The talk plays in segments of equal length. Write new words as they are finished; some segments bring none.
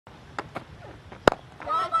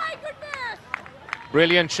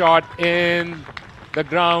Brilliant shot in the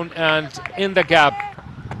ground and in the gap.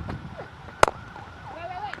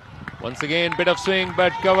 Once again, bit of swing,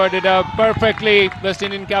 but covered it up perfectly. West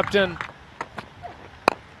Indian captain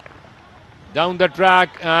down the track,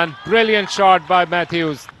 and brilliant shot by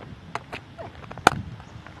Matthews.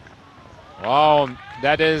 Wow,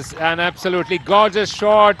 that is an absolutely gorgeous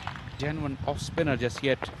shot. Genuine off spinner just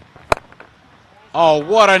yet. Oh,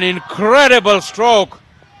 what an incredible stroke!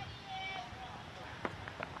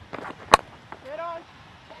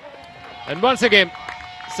 And once again,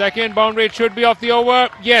 second boundary, it should be off the over.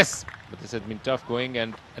 Yes, but this has been tough going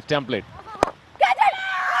and a template.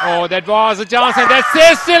 Oh, that was a chance, and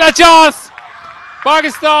that's still a chance.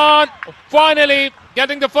 Pakistan finally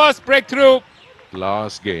getting the first breakthrough.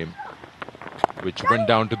 Last game, which went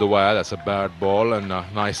down to the wire. That's a bad ball and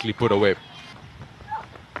nicely put away.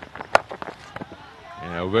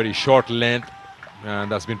 Yeah, very short length,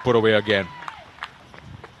 and that's been put away again.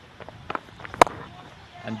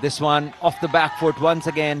 And this one off the back foot once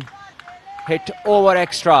again. Hit over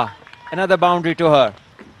extra. Another boundary to her.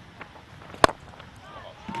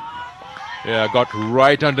 Yeah, got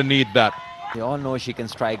right underneath that. They all know she can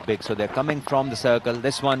strike big, so they're coming from the circle.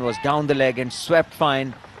 This one was down the leg and swept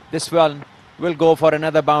fine. This one will go for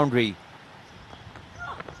another boundary.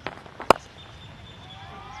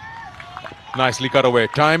 Nicely cut away.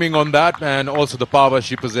 Timing on that, and also the power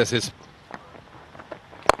she possesses.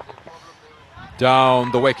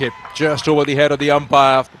 Down the wicket, just over the head of the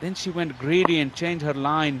umpire. Then she went greedy and changed her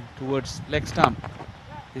line towards leg stump.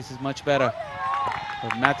 This is much better.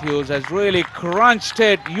 But Matthews has really crunched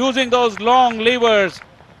it using those long levers.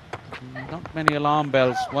 Not many alarm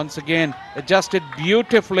bells. Once again, adjusted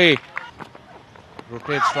beautifully.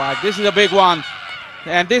 Rotate strike. This is a big one.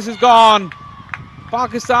 And this is gone.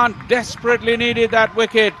 Pakistan desperately needed that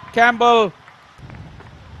wicket. Campbell.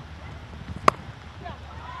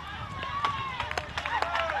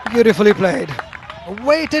 Beautifully played.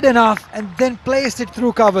 Waited enough and then placed it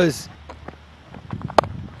through covers.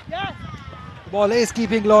 The ball is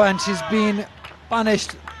keeping low and she's been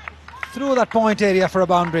punished through that point area for a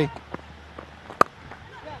boundary.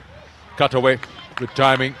 Cut away, good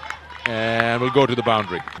timing, and we'll go to the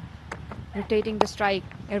boundary. Rotating the strike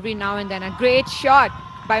every now and then. A great shot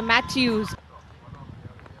by Matthews.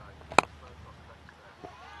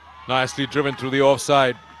 Nicely driven through the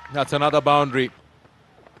offside. That's another boundary.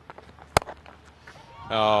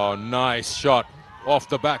 Oh, nice shot. Off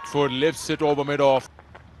the back foot, lifts it over mid-off.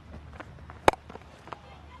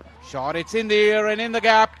 Shot, it's in the air and in the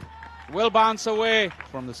gap. Will bounce away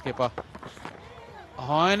from the skipper.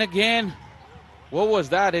 Oh, and again, what was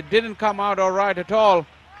that? It didn't come out all right at all.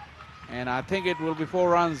 And I think it will be 4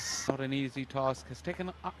 runs. Not an easy task. Has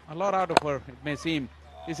taken a lot out of her, it may seem.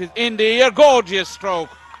 This is in the air. Gorgeous stroke.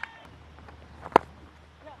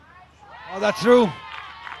 Oh, that's through.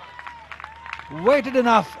 Waited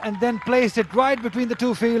enough and then placed it right between the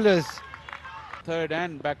two fielders. Third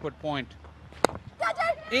and backward point.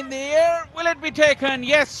 In the air. Will it be taken?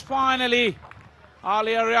 Yes, finally.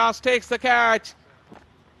 Ali Arias takes the catch.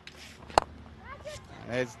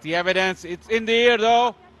 There's the evidence. It's in the air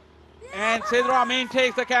though. And Sidra Amin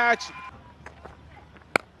takes the catch.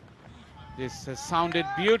 This has sounded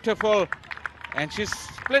beautiful. And she's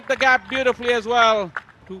split the gap beautifully as well.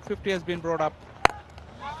 250 has been brought up.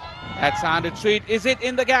 That sounded sweet. Is it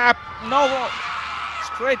in the gap? No.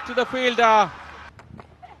 Straight to the fielder.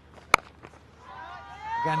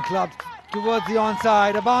 Again clubbed towards the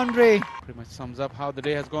onside, a boundary. Pretty much sums up how the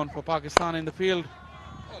day has gone for Pakistan in the field.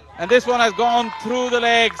 And this one has gone through the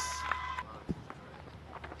legs.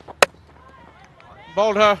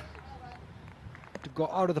 Bowled her. To go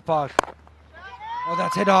out of the park. Oh,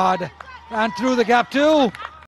 that's hit hard. And through the gap too.